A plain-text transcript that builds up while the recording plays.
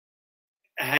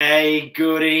Hey,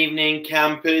 good evening,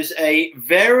 campers. A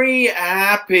very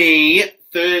happy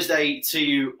Thursday to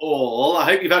you all. I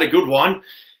hope you've had a good one.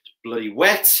 It's bloody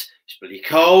wet, it's bloody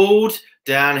cold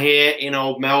down here in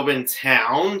old Melbourne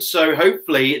town. So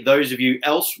hopefully those of you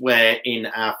elsewhere in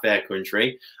our fair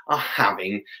country are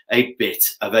having a bit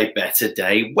of a better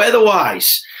day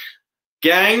weather-wise.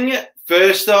 Gang,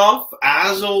 first off,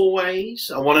 as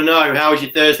always, I want to know, how was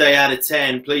your Thursday out of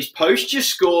 10? Please post your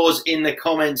scores in the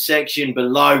comment section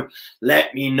below.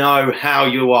 Let me know how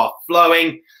you are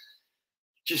flowing.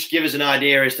 Just give us an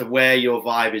idea as to where your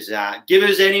vibe is at. Give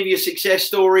us any of your success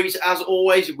stories. As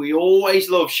always, we always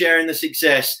love sharing the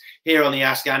success here on the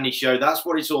Ask Andy Show. That's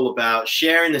what it's all about,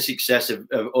 sharing the success of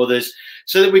others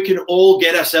so that we can all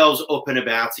get ourselves up and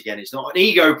about again. It's not an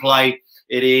ego play.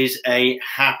 It is a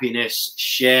happiness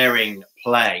sharing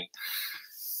play.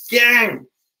 Gang,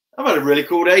 I've had a really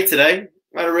cool day today.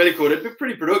 I had a really cool day, but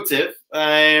pretty productive.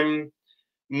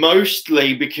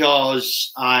 Mostly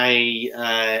because I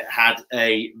had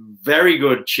a very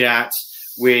good chat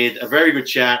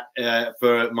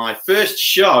for my first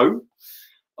show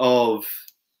of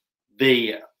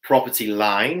the property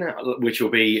line, which will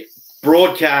be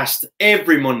broadcast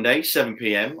every Monday, 7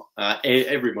 p.m.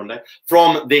 Every Monday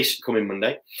from this coming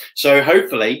Monday. So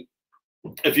hopefully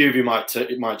a few of you might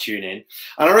tune in.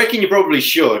 And I reckon you probably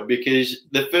should, because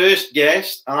the first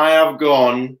guest, I have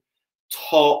gone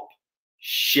top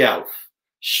shelf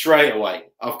straight away.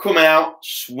 I've come out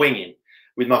swinging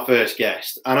with my first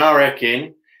guest. And I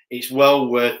reckon it's well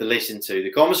worth the listen to.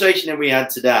 The conversation that we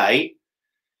had today,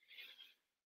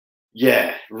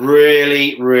 yeah,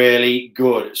 really, really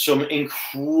good. Some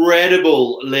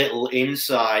incredible little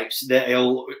insights that it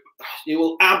will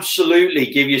absolutely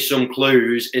give you some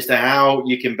clues as to how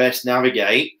you can best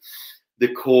navigate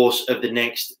the course of the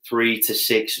next 3 to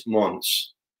 6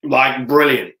 months. Like,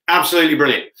 brilliant, absolutely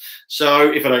brilliant.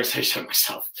 So, if I don't say so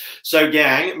myself. So,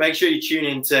 gang, make sure you tune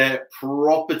into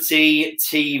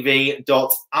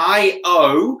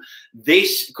propertytv.io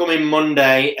this coming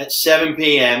Monday at 7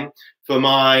 p.m. for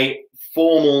my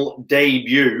formal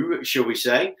debut, shall we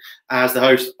say, as the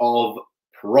host of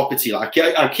Property Line.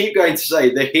 I keep going to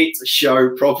say the hit show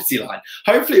Property Line.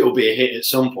 Hopefully it will be a hit at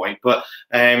some point, but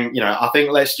you know, I think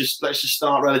let's just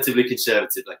start relatively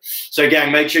conservatively. So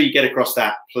gang, make sure you get across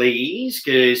that, please,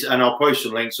 and I'll post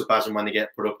some links up as and when they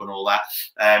get put up and all that.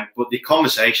 But the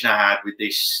conversation I had with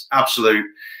this absolute,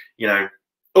 you know,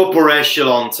 upper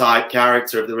echelon type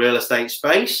character of the real estate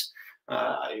space,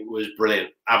 it was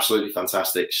brilliant, absolutely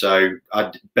fantastic. So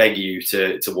I'd beg you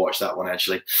to watch that one,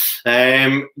 actually.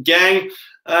 Gang,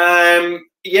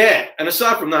 yeah, and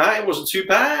aside from that, it wasn't too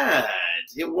bad.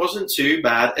 It wasn't too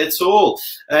bad at all.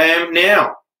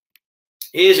 Now,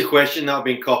 here's a question that I've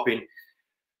been copying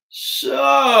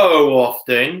so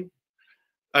often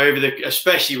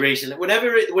especially recently.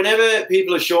 Whenever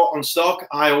people are short on stock,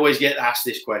 I always get asked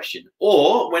this question.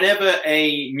 Or whenever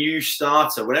a new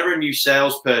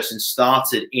salesperson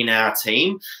started in our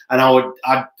team, and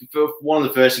one of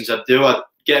the first things I'd do, I'd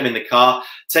get them in the car,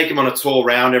 take them on a tour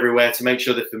around everywhere to make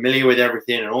sure they're familiar with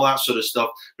everything and all that sort of stuff.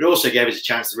 But it also gave us a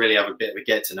chance to really have a bit of a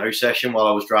get-to-know session while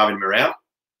I was driving them around.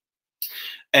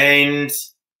 And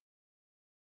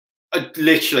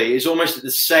literally, it's almost at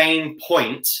the same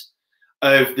point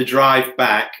of the drive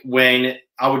back when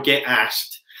I would get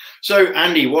asked, so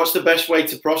Andy, what's the best way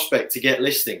to prospect to get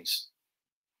listings?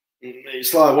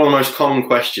 It's like one of the most common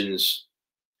questions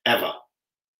ever.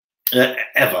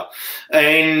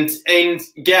 And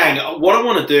gang, what I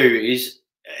want to do is,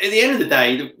 at the end of the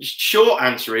day, the short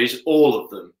answer is all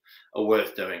of them are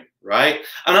worth doing, right?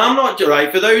 And I'm not,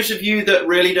 right, for those of you that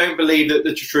really don't believe that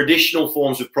the traditional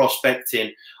forms of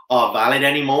prospecting are valid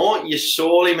anymore, you're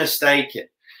sorely mistaken.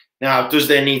 Now, does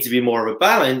there need to be more of a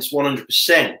balance?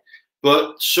 100%.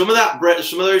 But some of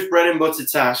those bread and butter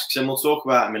tasks, and we'll talk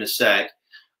about them in a sec,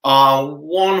 are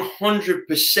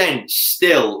 100%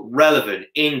 still relevant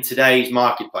in today's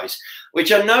marketplace,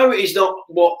 which I know is not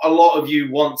what a lot of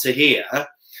you want to hear,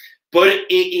 but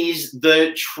it is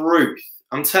the truth.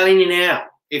 I'm telling you now,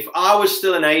 if I was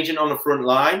still an agent on the front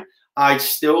line, I'd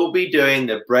still be doing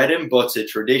the bread and butter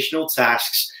traditional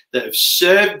tasks that have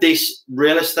served this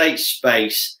real estate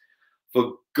space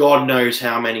for God knows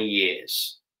how many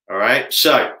years. All right.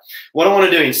 So what I want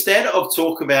to do, instead of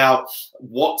talk about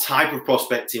what type of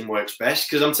prospecting works best,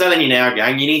 because I'm telling you now,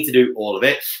 gang, you need to do all of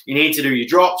it. You need to do your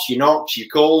drops, your knocks, your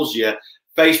calls, your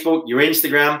Facebook, your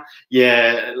Instagram, your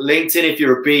LinkedIn, if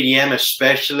you're a BDM,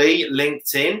 especially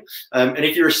LinkedIn. And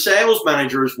if you're a sales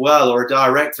manager as well, or a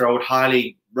director, I would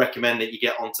highly recommend that you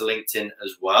get onto LinkedIn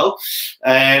as well.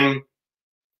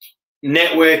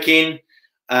 Networking,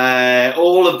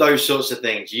 all of those sorts of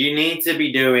things. You need to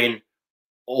be doing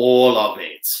all of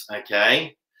it,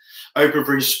 okay? Open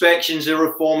for inspections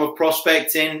are a form of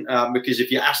prospecting, because if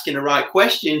you're asking the right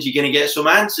questions, you're going to get some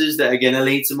answers that are going to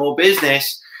lead to more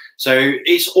business. So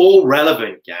it's all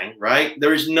relevant, gang, right?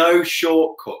 There is no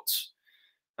shortcut.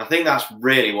 I think that's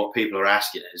really what people are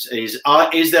asking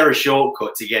is there a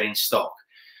shortcut to getting stock?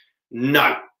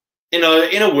 No. In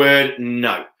a word,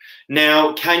 no.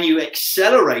 Now, can you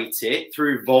accelerate it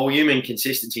through volume and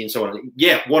consistency and so on?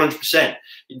 Yeah, 100%.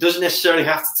 It doesn't necessarily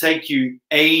have to take you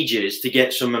ages to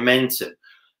get some momentum.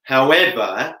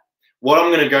 However, what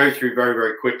I'm going to go through very,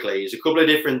 very quickly is a couple of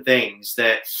different things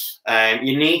that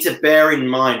you need to bear in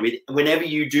mind whenever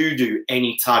you do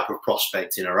any type of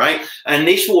prospecting, all right? And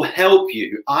this will help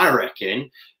you, I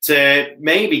reckon, to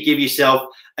maybe give yourself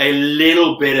a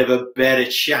little bit of a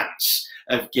better chance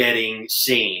of getting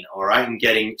seen, all right, and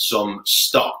getting some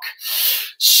stock.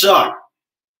 So.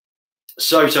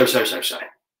 I've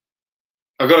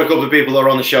got a couple of people that are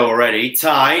on the show already.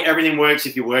 Ty, everything works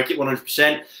if you work it,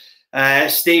 100%.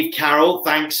 Steve Carroll,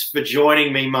 thanks for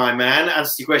joining me, my man.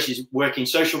 Answer to your question is working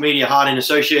social media hard in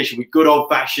association with good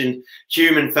old-fashioned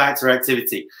human factor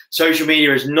activity. Social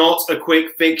media is not a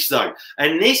quick fix, though.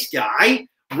 And this guy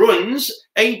runs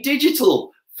a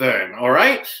digital firm, all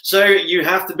right? So you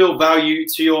have to build value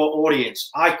to your audience.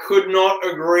 I could not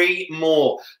agree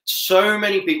more. So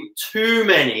many people, too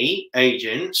many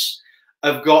agents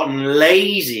have gotten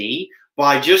lazy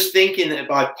by just thinking that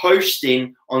by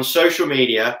posting on social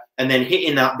media and then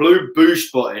hitting that blue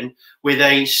boost button with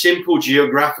a simple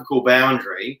geographical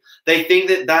boundary, they think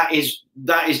that that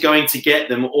is going to get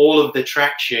them all of the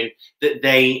traction that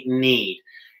they need.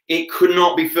 It could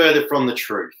not be further from the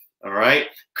truth. All right,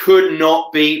 could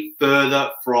not be further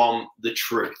from the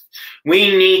truth. We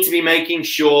need to be making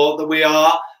sure that we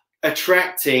are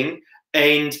attracting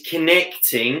and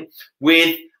connecting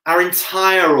with our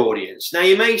entire audience. Now,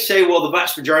 you may say, well, the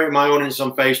vast majority of my audience is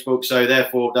on Facebook, so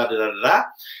therefore,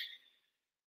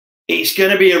 It's going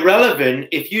to be irrelevant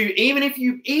if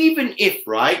even if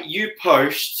right, you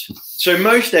post. So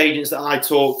most agents that I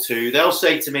talk to, they'll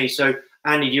say to me, so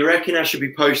Andy, do you reckon I should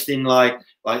be posting like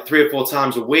 3 or 4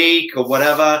 times a week or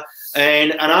whatever?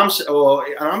 And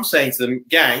I'm saying to them,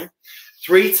 gang,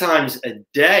 3 times a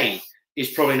day is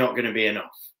probably not going to be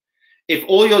enough. If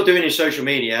all you're doing is social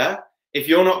media, if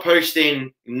you're not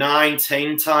posting 9,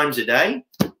 10 times a day,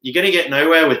 you're going to get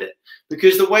nowhere with it.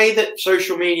 Because the way that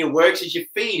social media works is your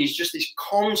feed is just this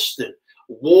constant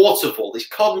waterfall, this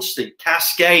constant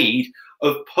cascade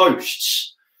of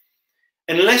posts.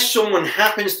 Unless someone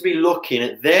happens to be looking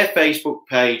at their Facebook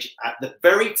page at the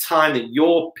very time that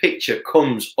your picture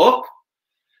comes up,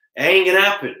 it ain't going to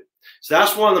happen. So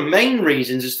that's one of the main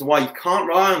reasons as to why you can't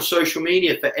rely on social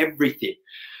media for everything.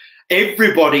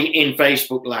 Everybody in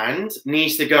Facebook land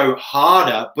needs to go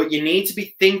harder, but you need to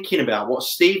be thinking about what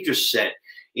Steve just said,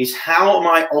 is how am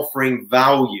I offering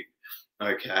value?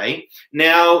 Okay.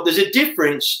 Now, there's a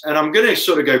difference, and I'm going to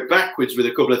sort of go backwards with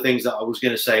a couple of things that I was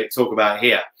going to talk about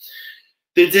here.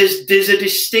 There's a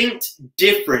distinct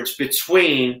difference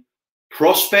between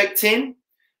prospecting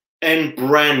and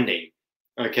branding.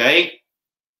 Okay.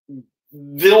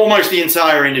 Almost the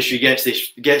entire industry gets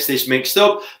this mixed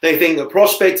up. They think that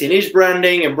prospecting is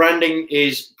branding and branding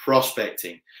is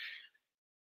prospecting,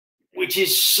 which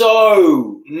is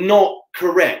so not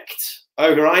correct.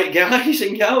 All right, guys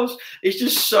and girls, it's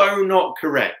just so not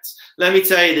correct. Let me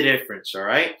tell you the difference, all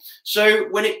right? So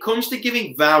when it comes to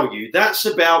giving value, that's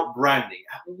about branding.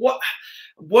 What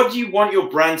do you want your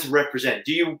brand to represent?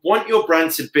 Do you want your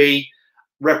brand to be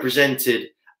represented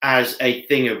as a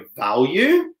thing of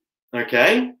value?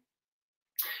 Okay.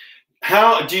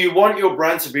 How do you want your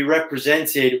brand to be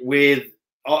represented with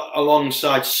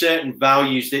alongside certain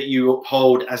values that you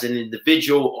uphold as an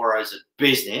individual or as a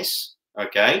business?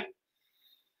 Okay.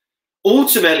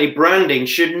 Ultimately, branding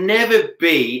should never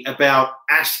be about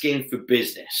asking for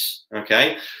business.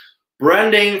 Okay.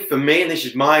 Branding, for me, and this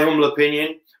is my humble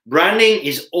opinion, branding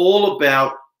is all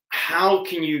about how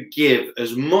can you give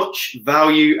as much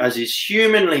value as is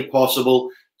humanly possible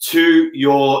to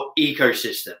your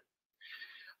ecosystem.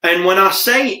 And when I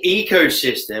say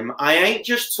ecosystem, I ain't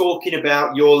just talking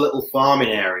about your little farming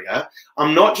area.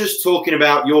 I'm not just talking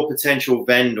about your potential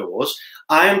vendors.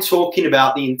 I am talking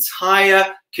about the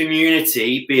entire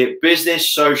community, be it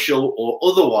business, social, or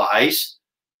otherwise,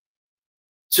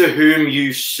 to whom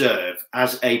you serve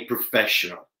as a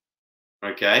professional.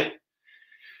 Okay?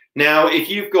 Now, if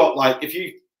you've got if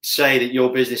you say that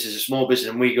your business is a small business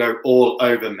and we go all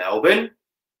over Melbourne,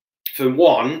 for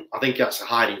one, I think that's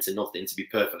hiding to nothing, to be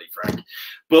perfectly frank.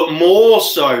 But more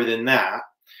so than that,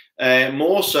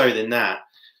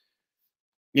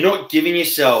 You're not giving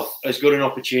yourself as good an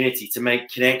opportunity to make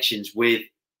connections with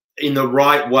in the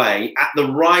right way, at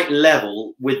the right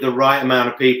level, with the right amount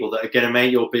of people that are going to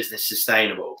make your business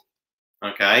sustainable.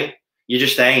 Okay? You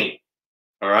just ain't.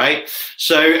 All right.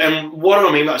 So, and what do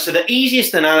I mean by so the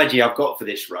easiest analogy I've got for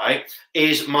this, right,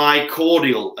 is my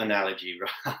cordial analogy.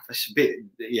 Right? That's a bit,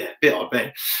 yeah, a bit odd,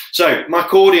 man. So, my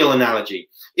cordial analogy.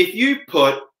 If you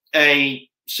put a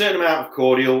certain amount of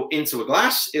cordial into a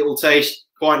glass, it will taste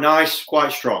quite nice,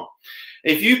 quite strong.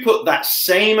 If you put that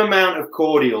same amount of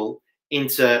cordial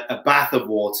into a bath of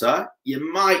water,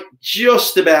 you might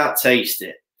just about taste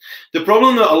it. The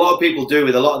problem that a lot of people do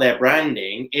with a lot of their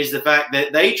branding is the fact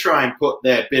that they try and put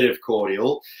their bit of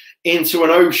cordial into an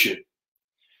ocean.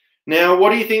 Now,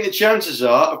 what do you think the chances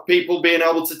are of people being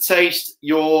able to taste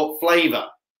your flavor?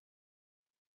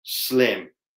 Slim,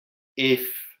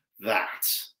 if that.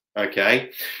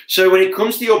 Okay. So when it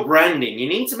comes to your branding, you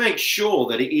need to make sure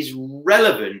that it is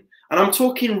relevant. And I'm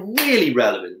talking really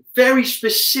relevant, very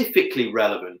specifically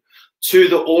relevant to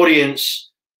the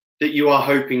audience that you are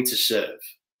hoping to serve.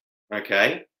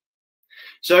 Okay,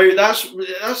 so that's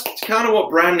kind of what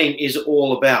branding is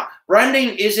all about.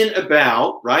 Branding isn't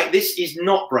about, right? This is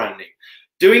not branding.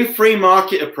 Doing free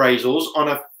market appraisals on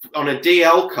a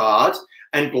DL card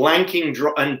and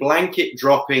blanket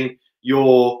dropping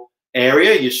your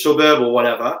area, your suburb or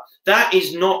whatever. That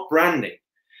is not branding.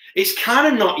 It's kind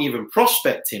of not even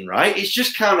prospecting, right? It's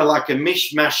just kind of like a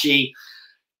mishmashy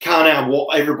kind of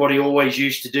what everybody always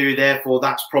used to do. Therefore,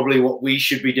 that's probably what we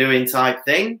should be doing type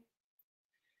thing.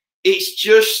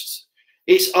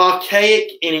 It's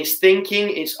archaic in its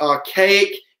thinking, it's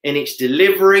archaic in its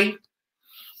delivery,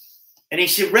 and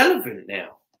it's irrelevant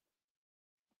now.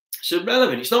 It's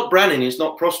irrelevant. It's not branding, it's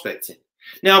not prospecting.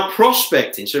 Now,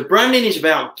 prospecting, so branding is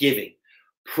about giving.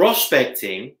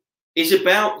 Prospecting is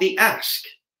about the ask.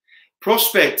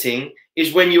 Prospecting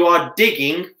is when you are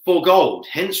digging for gold,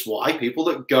 hence why people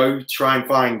that go try and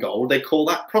find gold, they call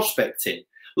that prospecting.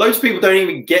 Loads of people don't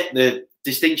even get the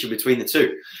distinction between the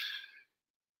two.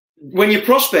 When you're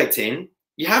prospecting,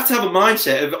 you have to have a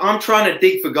mindset of I'm trying to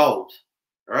dig for gold,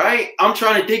 all right? I'm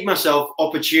trying to dig myself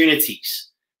opportunities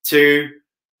to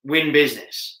win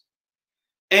business.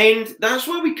 And that's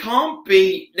why we can't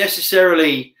be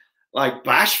necessarily like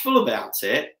bashful about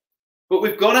it, but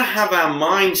we've got to have our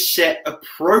mindset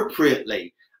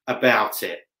appropriately about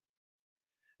it.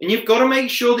 And you've got to make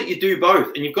sure that you do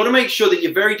both. And you've got to make sure that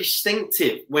you're very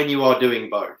distinctive when you are doing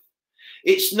both.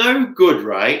 It's no good,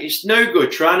 right? It's no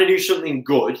good trying to do something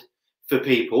good for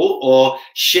people or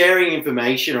sharing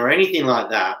information or anything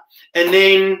like that, and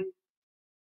then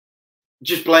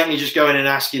just blatantly just going and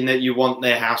asking that you want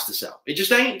their house to sell. It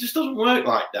just doesn't work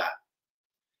like that.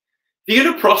 If you're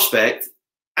going to prospect,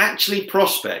 actually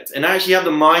prospect and actually have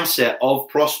the mindset of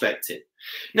prospecting.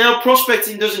 Now,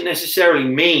 prospecting doesn't necessarily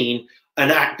mean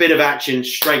a bit of action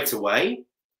straight away.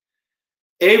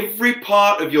 Every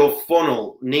part of your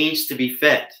funnel needs to be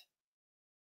fed.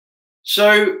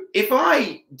 So if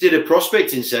I did a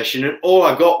prospecting session and all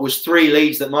I got was 3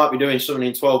 leads that might be doing something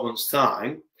in 12 months'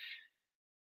 time,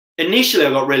 initially I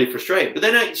got really frustrated. But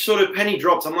then it sort of penny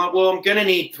dropped. I'm like, well, I'm going to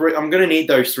need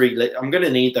those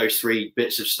 3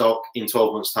 bits of stock in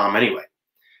 12 months' time anyway.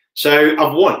 So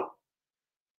I've won.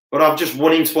 But I've just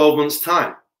won in 12 months'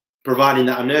 time, providing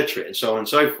that I nurture it and so on and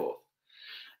so forth.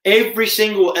 Every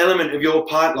single element of your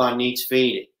pipeline needs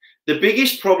feeding. The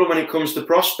biggest problem when it comes to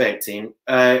prospecting,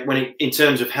 in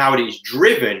terms of how it is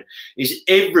driven, is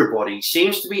everybody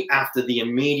seems to be after the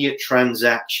immediate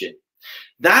transaction.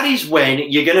 That is when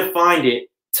you're going to find it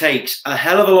takes a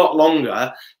hell of a lot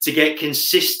longer to get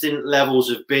consistent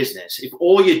levels of business if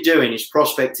all you're doing is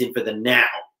prospecting for the now.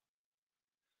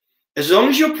 As long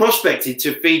as you're prospecting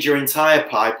to feed your entire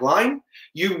pipeline,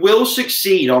 you will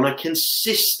succeed on a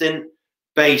consistent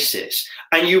basis,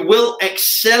 and you will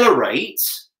accelerate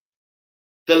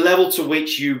the level to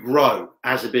which you grow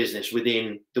as a business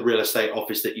within the real estate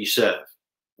office that you serve.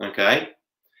 Okay,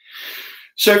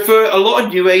 so for a lot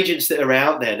of new agents that are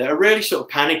out there that are really sort of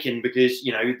panicking because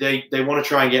they want to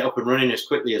try and get up and running as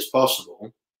quickly as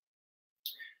possible,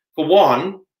 for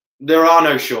one, there are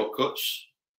no shortcuts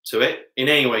to it in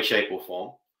any way, shape, or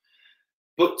form.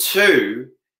 But two,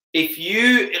 if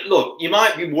you look, you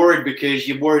might be worried because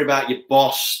you're worried about your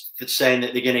boss that's saying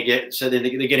that they're going to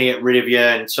get rid of you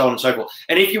and so on and so forth.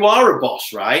 And if you are a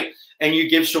boss, right, and you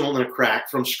give someone a crack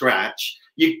from scratch,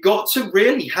 you've got to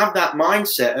really have that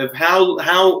mindset of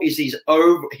how is his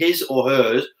or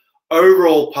hers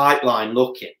overall pipeline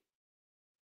looking?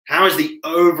 How is the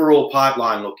overall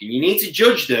pipeline looking? You need to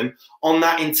judge them on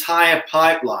that entire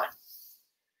pipeline.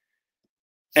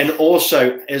 And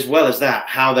also, as well as that,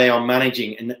 how they are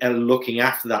managing and looking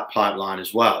after that pipeline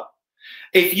as well.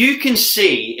 If you can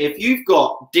see, if you've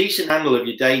got decent handle of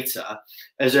your data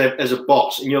as a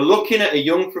boss, and you're looking at a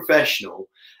young professional,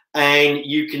 and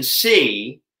you can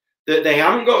see that they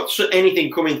haven't got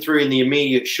anything coming through in the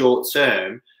immediate short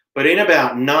term, but in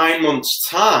about 9 months'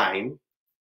 time,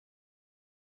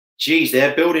 geez,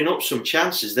 they're building up some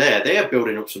chances there. They are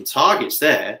building up some targets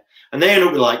there. And they end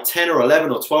up with like 10 or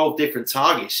 11 or 12 different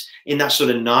targets in that sort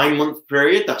of 9 month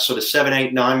period, that sort of 7,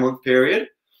 8, 9 month period.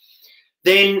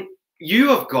 Then you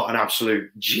have got an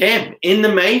absolute gem in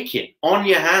the making on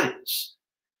your hands.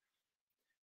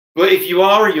 But if you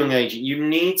are a young agent, you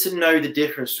need to know the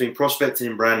difference between prospecting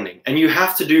and branding. And you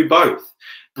have to do both.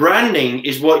 Branding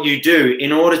is what you do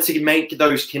in order to make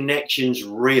those connections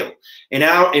real, in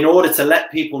order to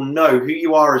let people know who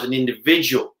you are as an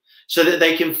individual, so that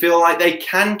they can feel like they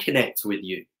can connect with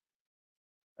you.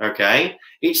 Okay?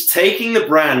 It's taking the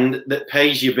brand that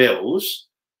pays your bills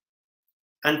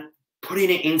and putting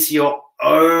it into your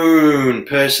own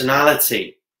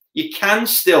personality. You can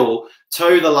still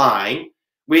toe the line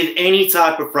with any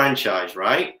type of franchise,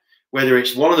 right? Whether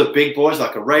it's one of the big boys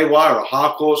like a Ray Wire or a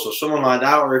Harcourse or someone like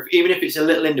that, or even if it's a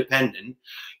little independent,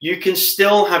 you can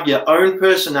still have your own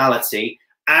personality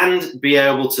and be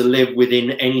able to live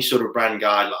within any sort of brand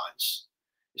guidelines.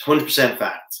 It's 100%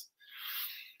 fact.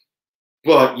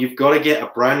 But you've got to get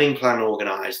a branding plan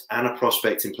organized and a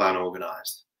prospecting plan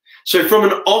organized. So from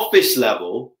an office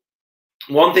level,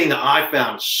 one thing that I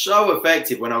found so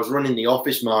effective when I was running the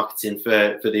office marketing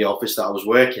for the office that I was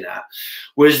working at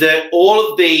was that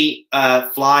all of the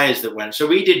flyers that went, so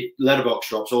we did letterbox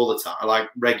drops all the time, like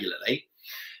regularly.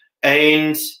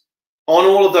 And on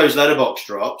all of those letterbox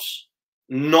drops,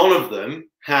 none of them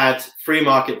had free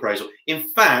market appraisal. In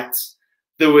fact,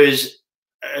 there was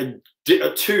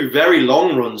 2 very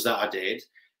long runs that I did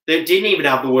that didn't even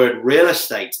have the word real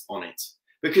estate on it,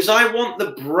 because I want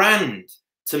the brand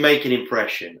to make an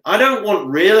impression. I don't want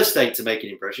real estate to make an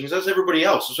impression, because that's everybody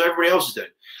else. That's what everybody else is doing.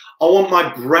 I want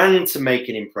my brand to make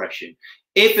an impression.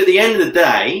 If at the end of the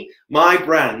day, my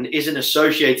brand isn't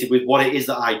associated with what it is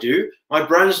that I do, my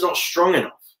brand's not strong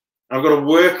enough. I've got to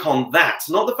work on that.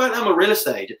 Not the fact that I'm a real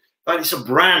estate agent, but it's a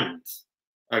brand.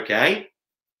 Okay?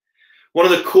 One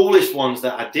of the coolest ones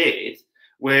that I did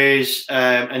was,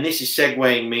 and this is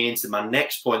segueing me into my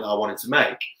next point that I wanted to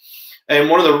make. And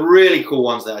one of the really cool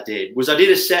ones that I did was I did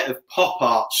a set of pop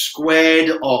art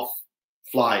squared off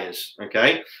flyers.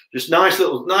 Okay, just nice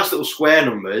little square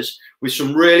numbers with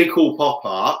some really cool pop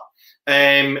art,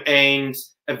 and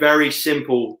a very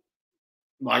simple,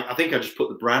 like, I think I just put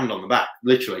the brand on the back,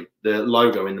 literally the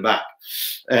logo in the back,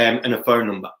 and a phone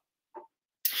number.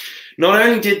 Not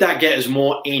only did that get us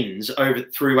more ins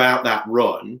throughout that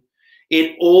run,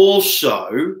 it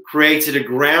also created a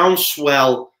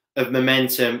groundswell of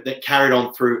momentum that carried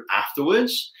on through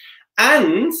afterwards.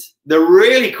 And the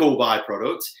really cool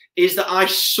byproduct is that I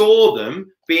saw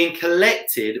them being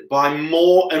collected by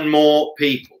more and more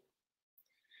people.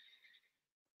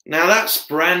 Now that's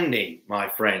branding, my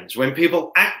friends, when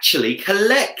people actually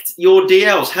collect your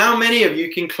DLs. How many of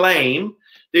you can claim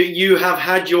that you have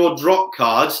had your drop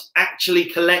cards actually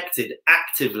collected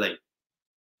actively?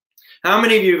 How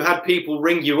many of you have had people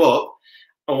ring you up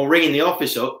or ringing the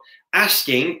office up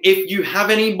asking if you have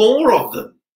any more of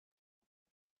them?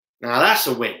 Now that's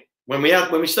a win. When we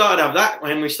started to have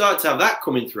that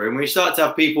coming through, and we started to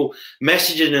have people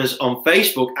messaging us on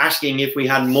Facebook asking if we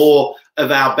had more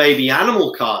of our baby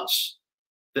animal cards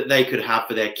that they could have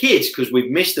for their kids because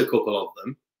we've missed a couple of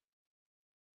them.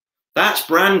 That's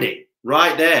branding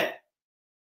right there.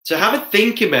 So have a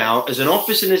think about, as an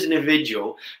office and as an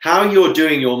individual, how you're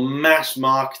doing your mass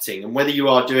marketing, and whether you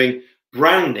are doing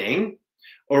branding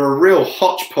or a real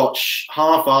hodgepodge,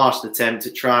 half-arsed attempt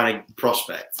at trying to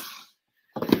prospect.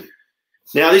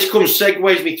 Now, this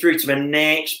segues me through to my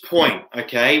next point,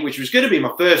 okay, which was going to be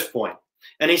my first point.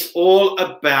 And it's all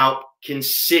about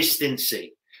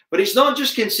consistency. But it's not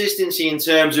just consistency in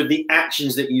terms of the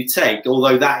actions that you take,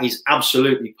 although that is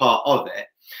absolutely part of it.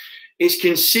 It's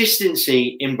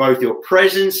consistency in both your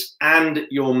presence and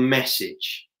your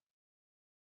message.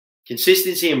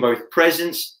 Consistency in both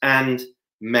presence and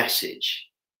message.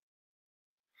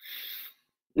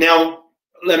 Now,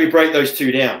 let me break those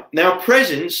two down. Now,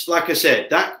 presence, like I said,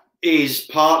 that is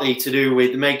partly to do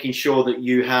with making sure that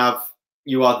you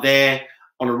are there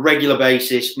on a regular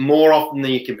basis, more often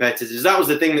than your competitors. That was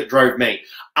the thing that drove me.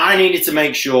 I needed to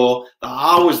make sure that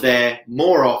I was there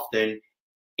more often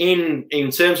in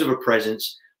terms of a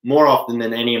presence, more often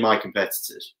than any of my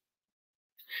competitors.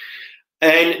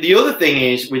 And the other thing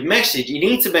is with message, you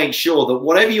need to make sure that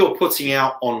whatever you're putting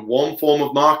out on one form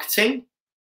of marketing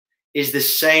is the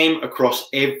same across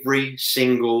every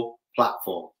single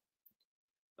platform.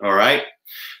 All right.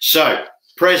 So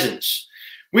presence.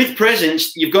 With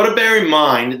presence, you've got to bear in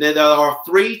mind that there are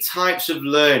 3 types of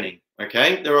learning.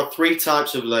 Okay. There are 3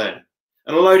 types of learning.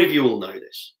 And a load of you will know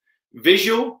this.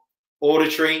 Visual,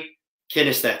 auditory,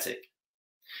 kinesthetic.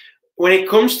 When it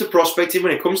comes to prospecting,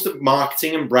 when it comes to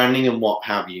marketing and branding and what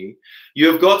have you,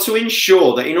 you have got to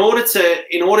ensure that in order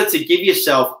to give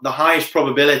yourself the highest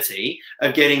probability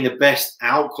of getting the best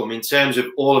outcome in terms of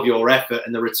all of your effort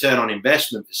and the return on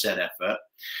investment for said effort,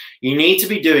 you need to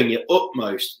be doing your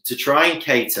utmost to try and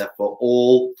cater for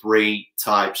all 3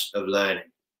 types of learning.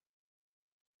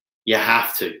 You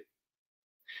have to.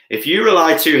 If you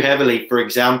rely too heavily, for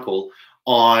example,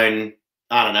 on,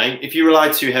 I don't know, if you rely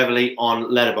too heavily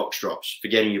on letterbox drops for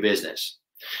getting your business,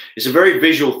 it's a very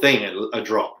visual thing, a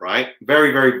drop, right?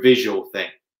 Very, very visual thing.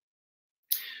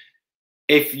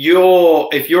 If you're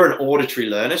an auditory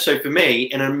learner, so for me,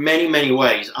 in many, many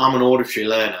ways, I'm an auditory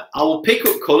learner. I will pick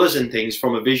up colors and things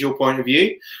from a visual point of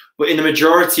view, but in the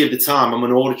majority of the time, I'm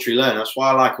an auditory learner. That's why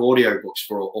I like audiobooks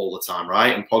for all the time,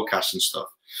 right? And podcasts and stuff.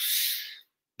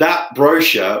 That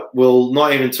brochure will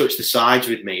not even touch the sides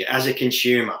with me as a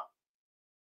consumer.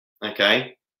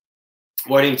 Okay?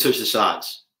 Won't even touch the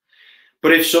sides.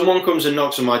 But if someone comes and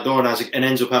knocks on my door and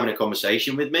ends up having a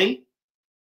conversation with me,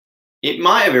 it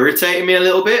might have irritated me a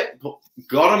little bit, but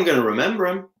God, I'm going to remember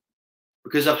them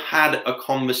because I've had a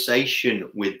conversation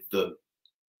with them.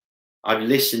 I've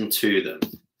listened to them.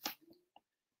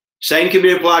 Same can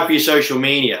be applied for your social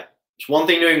media. It's one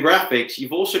thing doing graphics.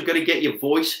 You've also got to get your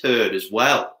voice heard as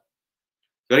well.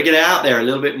 You've got to get out there a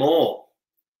little bit more.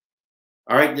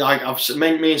 All right, like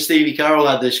me and Stevie Carroll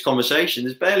had this conversation.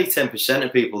 There's barely 10%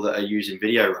 of people that are using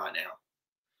video right now.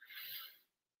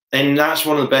 And that's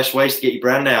one of the best ways to get your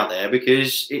brand out there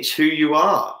because it's who you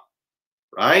are,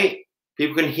 right?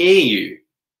 People can hear you.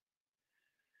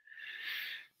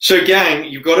 So gang,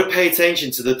 you've got to pay attention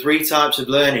to the 3 types of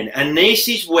learning. And this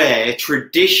is where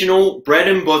traditional bread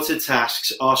and butter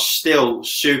tasks are still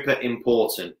super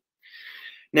important.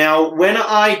 Now, when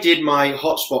I did my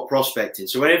hotspot prospecting,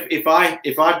 so if I've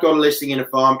got a listing in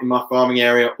my farming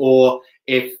area, or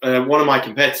if one of my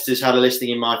competitors had a listing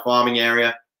in my farming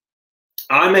area,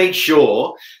 I made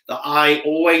sure that I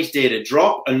always did a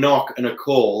drop, a knock, and a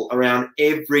call around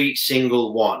every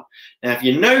single one. Now, if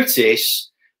you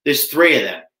notice, there's 3 of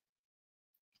them.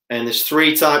 And there's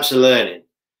 3 types of learning.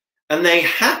 And they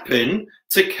happen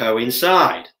to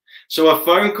coincide. So a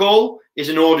phone call is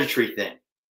an auditory thing.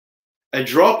 A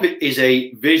drop is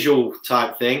a visual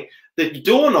type thing. The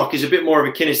door knock is a bit more of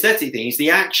a kinesthetic thing. It's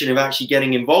the action of actually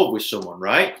getting involved with someone,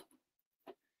 right?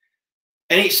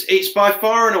 And it's by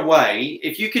far and away,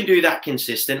 if you can do that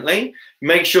consistently,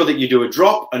 make sure that you do a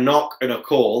drop, a knock, and a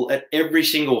call at every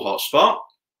single hotspot,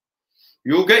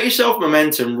 you'll get yourself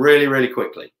momentum really, really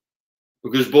quickly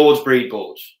because boards breed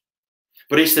boards.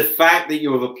 But it's the fact that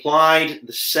you have applied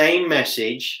the same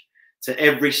message to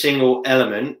every single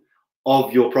element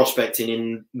of your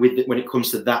prospecting when it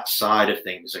comes to that side of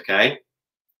things, okay?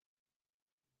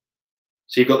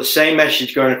 So you've got the same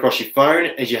message going across your phone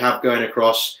as you have going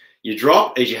across your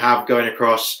drop, as you have going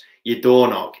across your door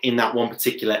knock in that one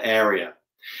particular area.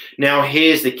 Now,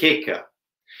 here's the kicker.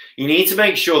 You need to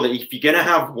make sure that if you're going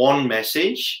to have one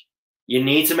message, you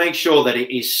need to make sure that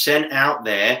it is sent out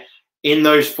there in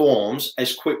those forms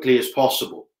as quickly as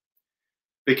possible.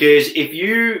 Because if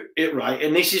you, right,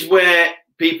 and this is where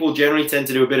people generally tend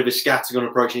to do a bit of a scattergun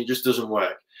approach and it just doesn't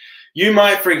work. You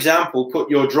might, for example, put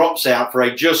your drops out for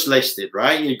a just listed,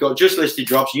 right? You've got just listed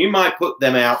drops. You might put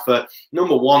them out for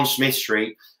number 1 Smith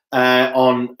Street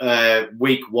on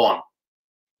week 1.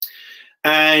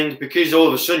 And because all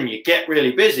of a sudden you get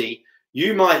really busy,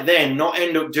 you might then not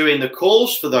end up doing the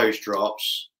calls for those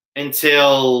drops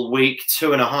until week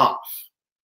 2.5.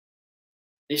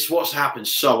 It's what's happened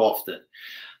so often.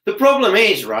 The problem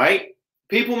is, right,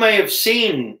 people may have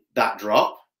seen that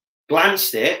drop,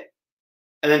 glanced it,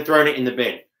 and then thrown it in the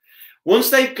bin. Once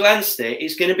they've glanced it,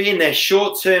 it's going to be in their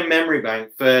short-term memory bank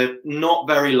for not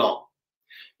very long.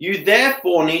 You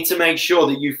therefore need to make sure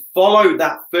that you follow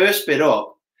that first bit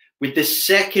up with the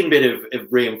second bit of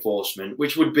reinforcement,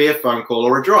 which would be a phone call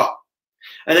or a drop.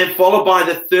 And then followed by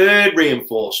the third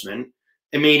reinforcement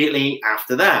immediately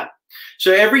after that.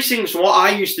 So what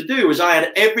I used to do was I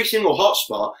had every single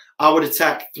hotspot, I would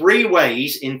attack 3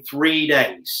 ways in 3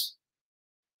 days.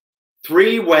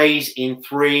 3 ways in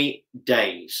 3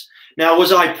 days. Now,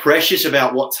 was I precious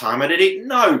about what time I did it?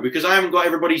 No, because I haven't got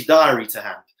everybody's diary to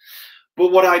hand.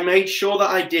 But what I made sure that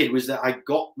I did was that I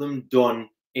got them done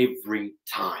every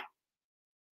time.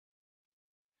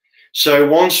 So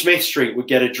one Smith Street would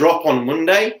get a drop on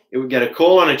Monday, it would get a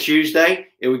call on a Tuesday,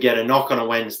 it would get a knock on a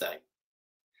Wednesday.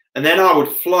 And then I would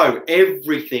flow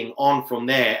everything on from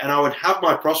there, and I would have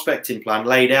my prospecting plan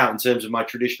laid out in terms of my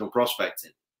traditional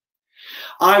prospecting.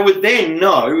 I would then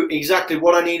know exactly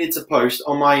what I needed to post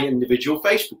on my individual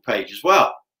Facebook page as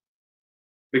well,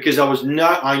 because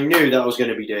I knew that I was going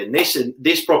to be doing this and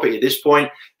this property at this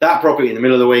point, that property in the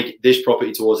middle of the week, this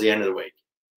property towards the end of the week.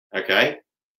 Okay.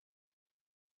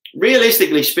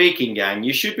 Realistically speaking, gang,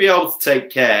 you should be able to take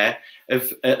care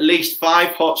of at least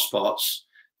 5 hotspots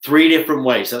 3 different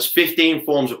ways. That's 15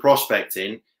 forms of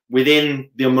prospecting within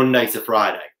the Monday to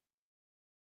Friday.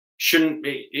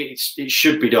 It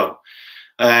should be done.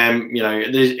 You know,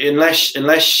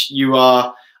 unless you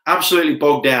are absolutely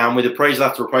bogged down with appraisal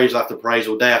after appraisal after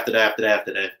appraisal, day after day after day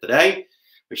after day after day,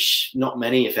 which not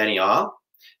many, if any, are,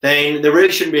 then there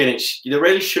really shouldn't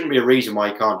be a reason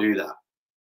why you can't do that.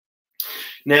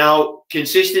 Now,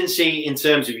 consistency in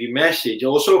terms of your message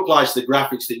also applies to the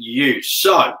graphics that you use.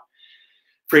 So,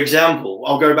 for example,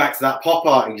 I'll go back to that pop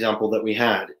art example that we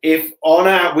had. If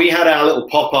we had our little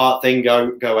pop art thing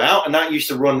go out, and that used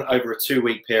to run over a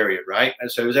 2-week period, right?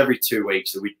 And so it was every 2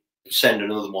 weeks that we'd send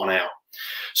another one out.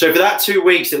 So for that 2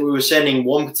 weeks that we were sending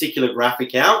one particular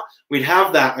graphic out, we'd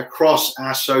have that across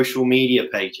our social media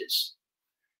pages,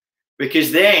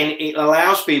 because then it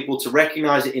allows people to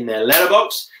recognize it in their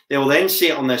letterbox. They will then see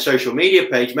it on their social media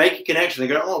page, make a connection, and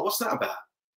go, oh, what's that about?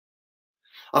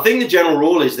 I think the general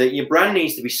rule is that your brand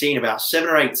needs to be seen about 7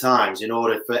 or 8 times in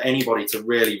order for anybody to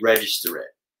really register it.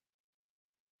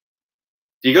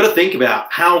 You got to think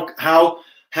about how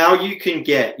you can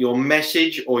get your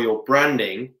message or your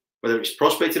branding, whether it's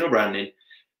prospecting or branding,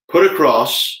 put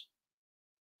across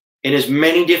in as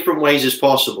many different ways as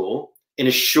possible in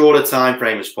as short a time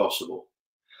frame as possible.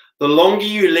 The longer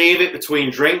you leave it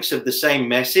between drinks of the same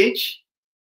message,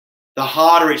 the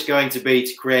harder it's going to be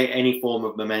to create any form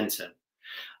of momentum.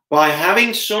 By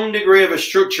having some degree of a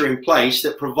structure in place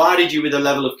that provided you with a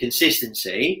level of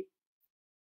consistency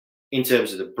in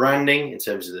terms of the branding, in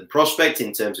terms of the prospect,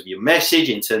 in terms of your message,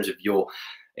 in terms of your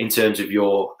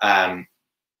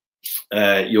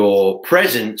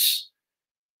presence,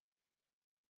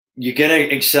 you're going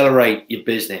to accelerate your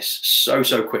business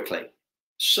so quickly,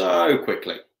 so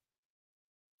quickly.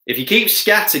 If you keep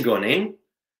scattergunning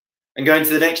and going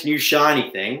to the next new shiny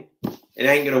thing, it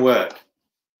ain't going to work.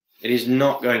 It is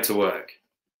not going to work.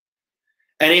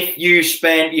 And if you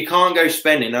can't go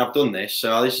spending, I've done this,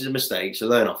 so this is a mistake, so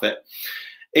learn off it.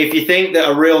 If you think that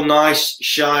a real nice,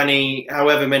 shiny,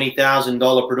 however many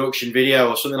 $1,000 production video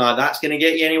or something like that's going to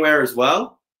get you anywhere as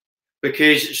well,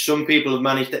 because some people have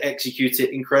managed to execute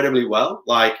it incredibly well,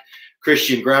 like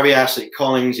Christian Gravias at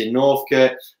Collings in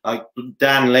Northcote, like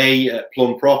Dan Lee at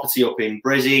Plum Property up in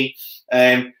Brizzy.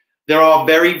 There are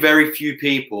very, very few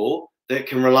people that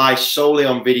can rely solely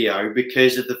on video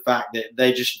because of the fact that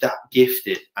they're just that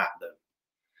gifted at them.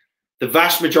 The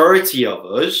vast majority of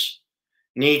us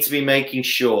need to be making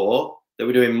sure that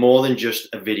we're doing more than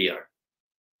just a video.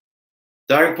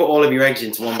 Don't put all of your eggs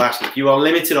into one basket. If you are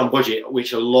limited on budget,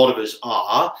 which a lot of us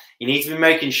are, you need to be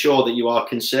making sure that you are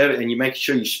conservative and you're making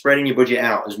sure you're spreading your budget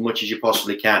out as much as you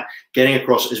possibly can, getting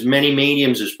across as many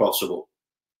mediums as possible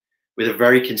with a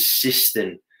very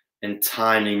consistent and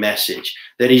timely message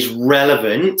that is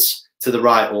relevant to the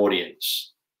right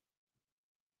audience.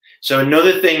 So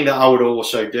another thing that I would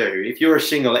also do, if you're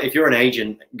an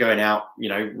agent going out, you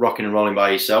know, rocking and rolling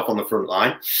by yourself on the front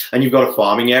line, and you've got a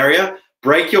farming area,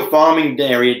 break your farming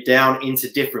area down into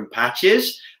different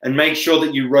patches and make sure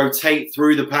that you rotate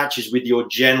through the patches with your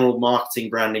general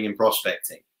marketing, branding, and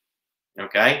prospecting.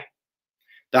 Okay,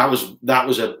 that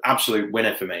was an absolute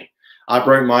winner for me. I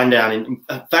broke mine down, and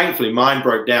thankfully mine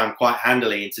broke down quite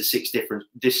handily into 6 different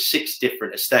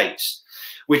estates,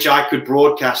 which I could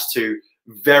broadcast to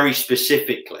very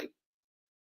specifically.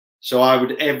 So I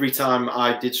would, every time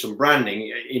I did some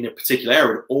branding in a particular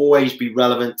area, would always be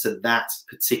relevant to that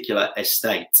particular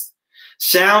estate.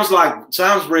 Sounds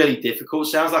really difficult,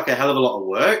 sounds like a hell of a lot of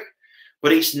work,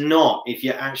 but it's not if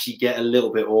you actually get a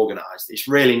little bit organized. It's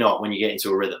really not when you get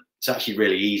into a rhythm. It's actually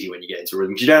really easy when you get into a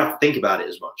rhythm because you don't have to think about it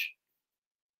as much.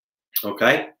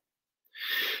 Okay?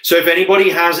 So if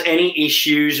anybody has any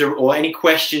issues or any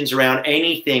questions around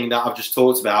anything that I've just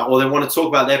talked about, or they want to talk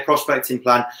about their prospecting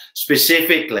plan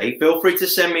specifically, feel free to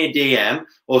send me a DM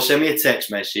or send me a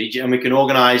text message, and we can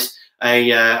organize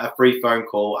a free phone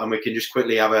call, and we can just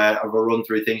quickly have a run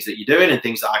through things that you're doing and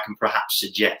things that I can perhaps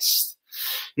suggest.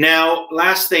 Now,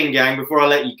 last thing, gang, before I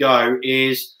let you go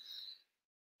is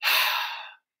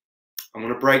I'm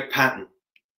going to break pattern.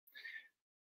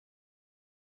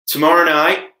 Tomorrow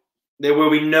night, there will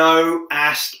be no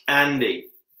Ask Andy.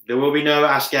 There will be no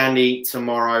Ask Andy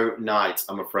tomorrow night,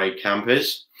 I'm afraid,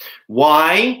 campers.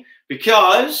 Why?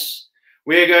 Because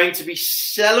we are going to be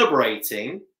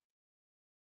celebrating.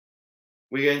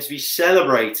 We're going to be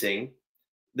celebrating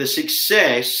the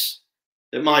success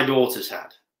that my daughter's had.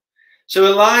 So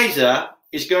Eliza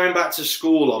is going back to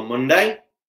school on Monday,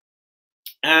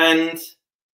 and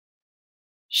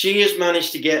she has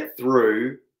managed to get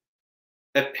through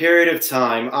a period of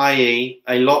time, i.e.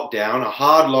 a lockdown, a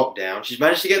hard lockdown. She's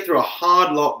managed to get through a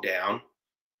hard lockdown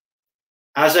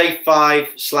as a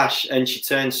 5/ and she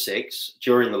turned 6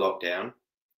 during the lockdown.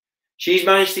 She's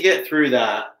managed to get through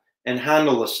that and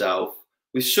handle herself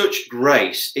with such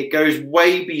grace. It goes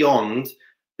way beyond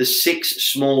the 6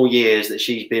 small years that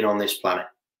she's been on this planet.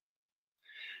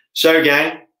 So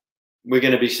gang, we're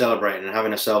going to be celebrating and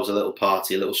having ourselves a little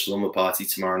party, a little slumber party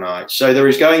tomorrow night. So there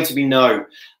is going to be no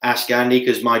Ask Andy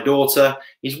because my daughter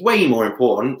is way more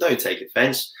important. Don't take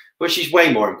offense, but she's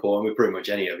way more important with pretty much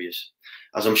any of you,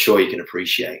 as I'm sure you can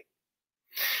appreciate.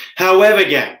 However,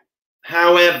 gang,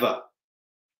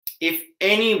 if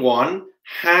anyone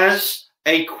has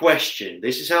a question,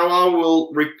 this is how I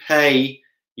will repay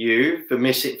you for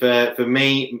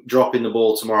me dropping the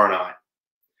ball tomorrow night.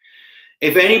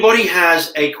 If anybody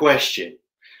has a question,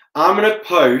 I'm going to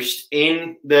post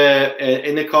in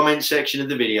the comment section of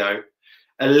the video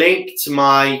a link to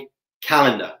my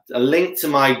calendar, a link to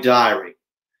my diary.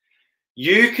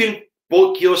 You can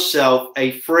book yourself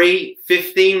a free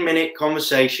 15-minute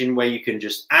conversation where you can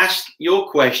just ask your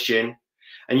question,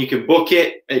 and you can book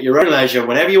it at your own leisure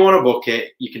whenever you want to book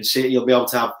it. You can see it. You'll be able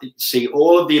to see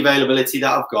all of the availability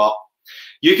that I've got.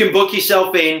 You can book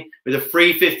yourself in with a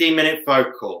free 15-minute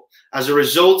phone call as a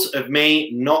result of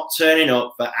me not turning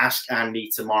up for Ask Andy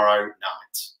tomorrow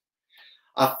night.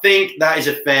 I think that is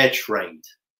a fair trade.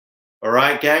 All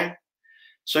right, gang?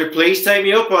 So please take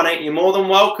me up on it. You're more than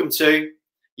welcome to.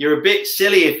 You're a bit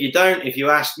silly if you don't, if you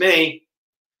ask me.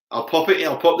 I'll pop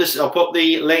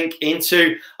the link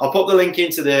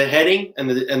into the heading and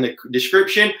the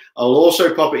description. I'll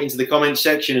also pop it into the comment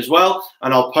section as well,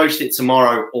 and I'll post it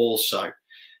tomorrow also.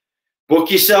 Book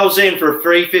yourselves in for a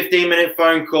free 15-minute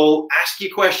phone call. Ask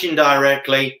your question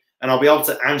directly, and I'll be able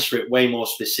to answer it way more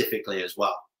specifically as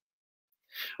well.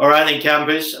 All right, then,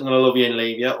 campers, I'm going to love you and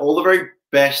leave you. All the very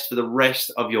best for the rest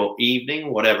of your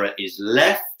evening, whatever is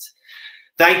left.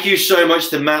 Thank you so much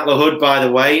to Matt LaHood, by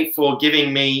the way, for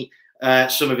giving me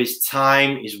some of his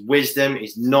time, his wisdom,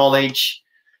 his knowledge,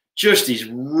 just his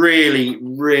really,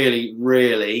 really,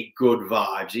 really good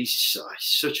vibes. He's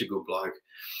such a good bloke.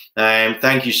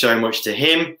 Thank you so much to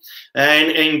him.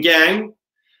 And gang,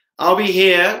 I'll be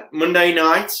here Monday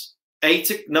night,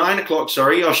 9 o'clock,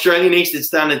 Australian Eastern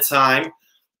Standard Time.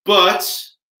 But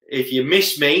if you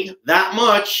miss me that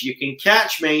much, you can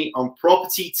catch me on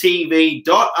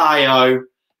propertytv.io,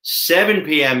 7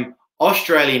 p.m.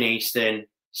 Australian Eastern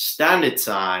Standard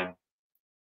Time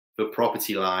for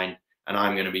Property Line. And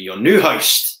I'm going to be your new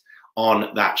host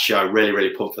on that show. Really,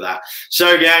 really pumped for that.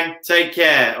 So, gang, take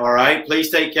care, all right? Please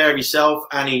take care of yourself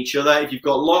and each other. If you've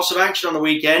got lots of action on the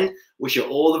weekend, wish you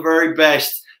all the very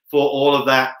best for all of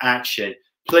that action.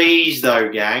 Please,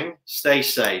 though, gang, stay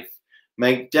safe.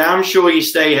 Make damn sure you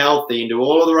stay healthy and do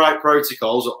all of the right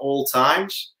protocols at all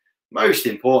times. Most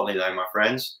importantly, though, my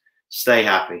friends, stay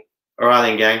happy. All right,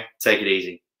 then, gang, take it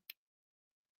easy.